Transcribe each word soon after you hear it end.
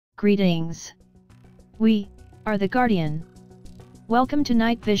Greetings. We are the Guardian. Welcome to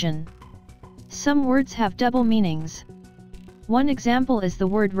Night Vision. Some words have double meanings. One example is the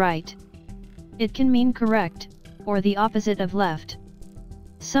word right. It can mean correct, or the opposite of left.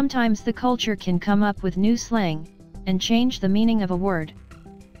 Sometimes the culture can come up with new slang, and change the meaning of a word.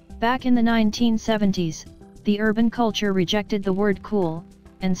 Back in the 1970s, the urban culture rejected the word cool,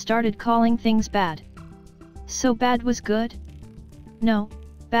 and started calling things bad. So bad was good? No,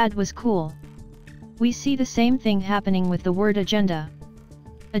 bad was cool. We see the same thing happening with the word agenda.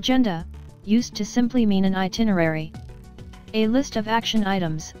 Agenda used to simply mean an itinerary, a list of action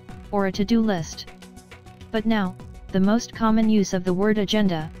items, or a to-do list. But now, the most common use of the word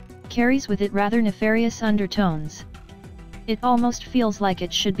agenda carries with it rather nefarious undertones. It almost feels like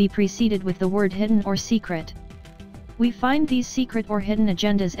it should be preceded with the word hidden or secret. We find these secret or hidden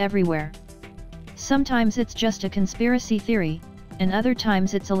agendas everywhere. Sometimes it's just a conspiracy theory, and other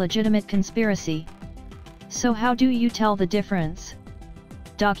times it's a legitimate conspiracy. So how do you tell the difference?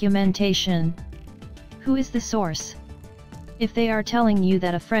 Documentation. Who is the source? If they are telling you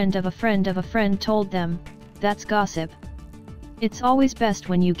that a friend of a friend of a friend told them, that's gossip. It's always best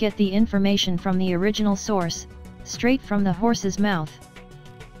when you get the information from the original source, straight from the horse's mouth.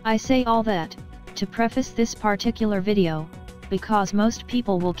 I say all that to preface this particular video, because most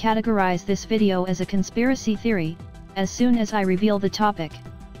people will categorize this video as a conspiracy theory as soon as I reveal the topic.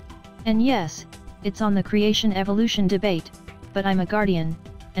 And yes, it's on the creation-evolution debate, but I'm a guardian,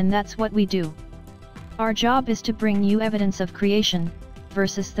 and that's what we do. Our job is to bring you evidence of creation,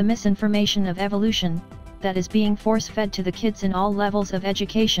 versus the misinformation of evolution, that is being force-fed to the kids in all levels of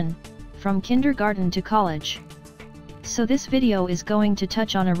education, from kindergarten to college. So this video is going to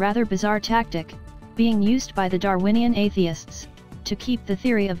touch on a rather bizarre tactic, being used by the Darwinian atheists, to keep the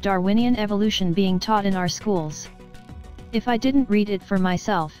theory of Darwinian evolution being taught in our schools. If I didn't read it for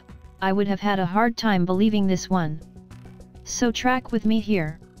myself, I would have had a hard time believing this one. So track with me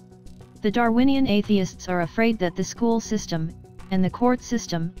here. The Darwinian atheists are afraid that the school system, and the court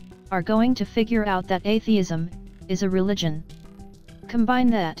system, are going to figure out that atheism is a religion. Combine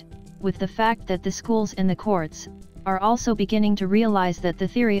that with the fact that the schools and the courts are also beginning to realize that the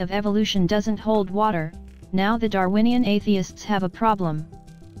theory of evolution doesn't hold water. Now the Darwinian atheists have a problem.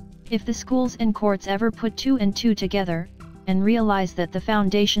 If the schools and courts ever put two and two together, and realize that the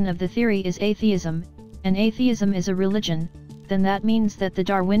foundation of the theory is atheism, and atheism is a religion, then that means that the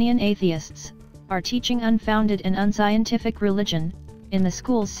Darwinian atheists are teaching unfounded and unscientific religion in the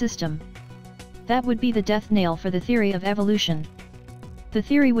school system. That would be the death knell for the theory of evolution. The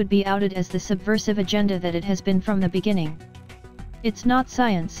theory would be outed as the subversive agenda that it has been from the beginning. It's not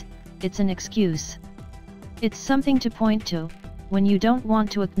science, it's an excuse. It's something to point to when you don't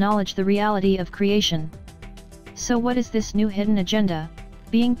want to acknowledge the reality of creation. So what is this new hidden agenda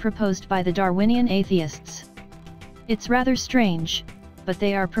being proposed by the Darwinian atheists? It's rather strange, but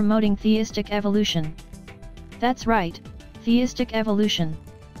they are promoting theistic evolution. That's right, theistic evolution.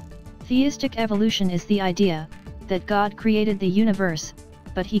 Theistic evolution is the idea that God created the universe,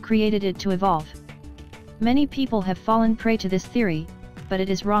 but He created it to evolve. Many people have fallen prey to this theory, but it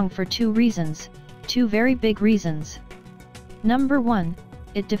is wrong for two reasons, two very big reasons. Number one,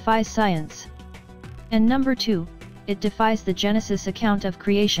 it defies science. And number two, it defies the Genesis account of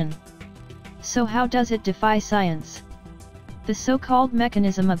creation. So how does it defy science? The so-called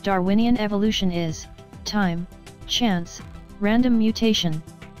mechanism of Darwinian evolution is time, chance, random mutation,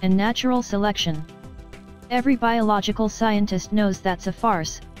 and natural selection. Every biological scientist knows that's a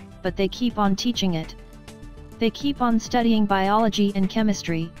farce, but they keep on teaching it. They keep on studying biology and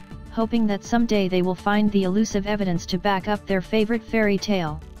chemistry, hoping that someday they will find the elusive evidence to back up their favorite fairy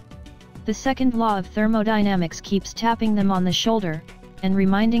tale. The second law of thermodynamics keeps tapping them on the shoulder, and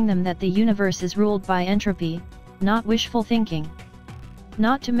reminding them that the universe is ruled by entropy, not wishful thinking.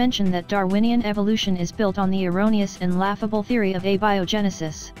 Not to mention that Darwinian evolution is built on the erroneous and laughable theory of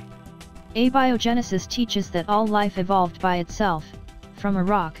abiogenesis. Abiogenesis teaches that all life evolved by itself, from a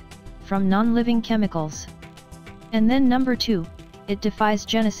rock, from non-living chemicals. And then number two, it defies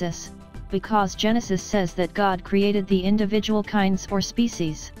Genesis, because Genesis says that God created the individual kinds or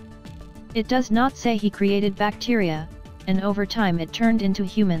species. It does not say He created bacteria, and over time it turned into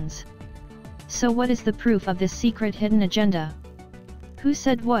humans. So what is the proof of this secret hidden agenda? Who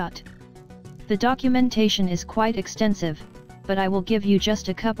said what? The documentation is quite extensive, but I will give you just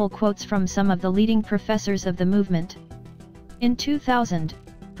a couple quotes from some of the leading professors of the movement. In 2000,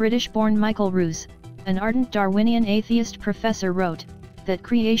 British-born Michael Ruse, an ardent Darwinian atheist professor, wrote that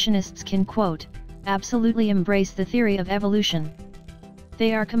creationists can, quote, absolutely embrace the theory of evolution.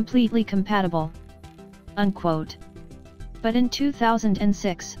 They are completely compatible, unquote. But in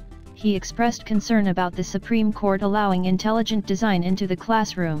 2006, he expressed concern about the Supreme Court allowing intelligent design into the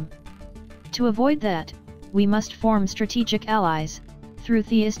classroom. To avoid that, we must form strategic allies, through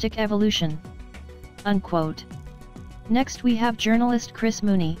theistic evolution. Unquote. Next we have journalist Chris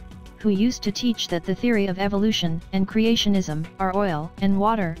Mooney, who used to teach that the theory of evolution and creationism are oil and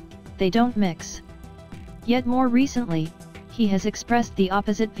water, they don't mix. Yet more recently, he has expressed the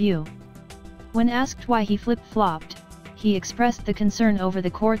opposite view. When asked why he flip-flopped, he expressed the concern over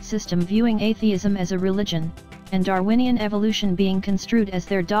the court system viewing atheism as a religion, and Darwinian evolution being construed as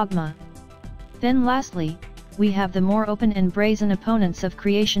their dogma. Then lastly, we have the more open and brazen opponents of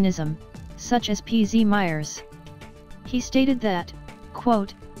creationism, such as P.Z. Myers. He stated that,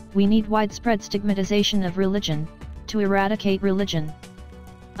 quote, "We need widespread stigmatization of religion, to eradicate religion."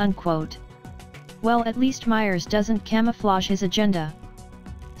 Unquote. Well, at least Myers doesn't camouflage his agenda.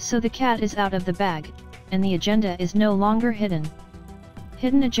 So the cat is out of the bag, and the agenda is no longer hidden.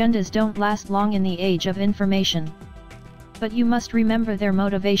 Hidden agendas don't last long in the age of information. But you must remember their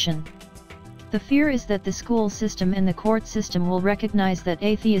motivation. The fear is that the school system and the court system will recognize that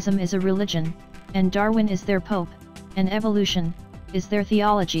atheism is a religion, and Darwin is their pope, and evolution is their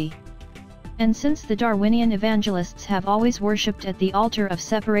theology. And since the Darwinian evangelists have always worshipped at the altar of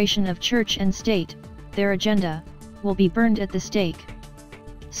separation of church and state, their agenda will be burned at the stake.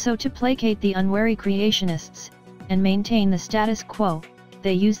 So to placate the unwary creationists, and maintain the status quo,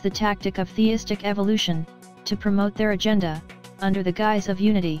 they use the tactic of theistic evolution, to promote their agenda, under the guise of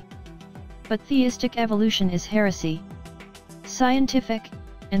unity. But theistic evolution is heresy. Scientific,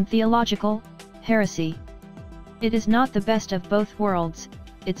 and theological, heresy. It is not the best of both worlds,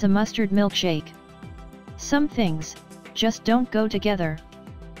 it's a mustard milkshake. Some things, just don't go together.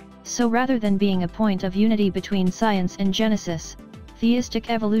 So rather than being a point of unity between science and Genesis, theistic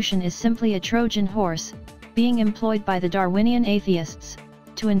evolution is simply a Trojan horse, being employed by the Darwinian atheists,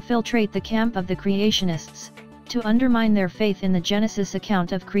 to infiltrate the camp of the creationists, to undermine their faith in the Genesis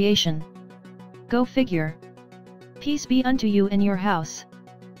account of creation. Go figure. Peace be unto you in your house.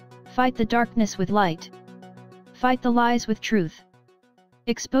 Fight the darkness with light. Fight the lies with truth.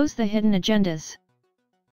 Expose the hidden agendas.